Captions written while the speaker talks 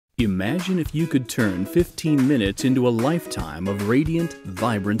Imagine if you could turn 15 minutes into a lifetime of radiant,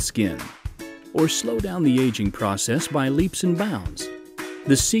 vibrant skin. Or slow down the aging process by leaps and bounds.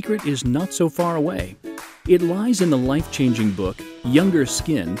 The secret is not so far away. It lies in the life-changing book, Younger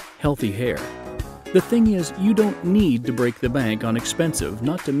Skin, Healthy Hair. The thing is, you don't need to break the bank on expensive,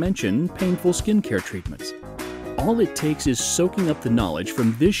 not to mention painful skincare treatments. All it takes is soaking up the knowledge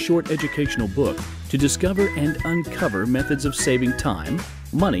from this short educational book to discover and uncover methods of saving time,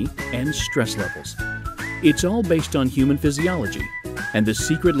 money, and stress levels. It's all based on human physiology, and the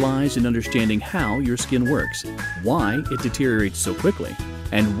secret lies in understanding how your skin works, why it deteriorates so quickly,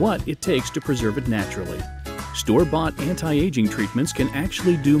 and what it takes to preserve it naturally. Store-bought anti-aging treatments can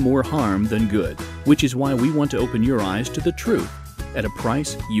actually do more harm than good, which is why we want to open your eyes to the truth at a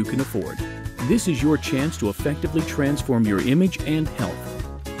price you can afford. This is your chance to effectively transform your image and health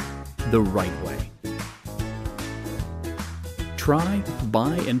the right way. Try,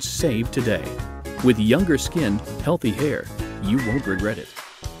 buy, and save today. With Younger Skin, Healthy Hair, you won't regret it.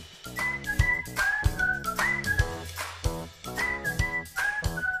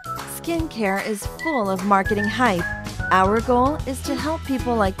 Skincare is full of marketing hype. Our goal is to help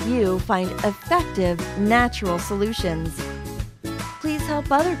people like you find effective, natural solutions. Please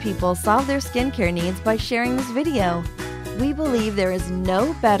help other people solve their skincare needs by sharing this video. We believe there is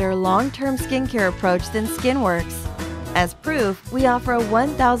no better long-term skincare approach than SkinWorks. As proof, we offer a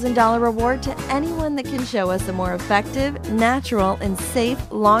 $1,000 reward to anyone that can show us a more effective, natural, and safe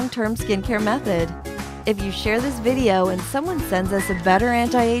long-term skincare method. If you share this video and someone sends us a better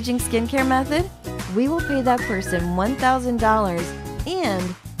anti-aging skincare method, we will pay that person $1,000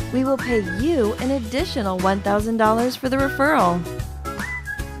 and we will pay you an additional $1,000 for the referral.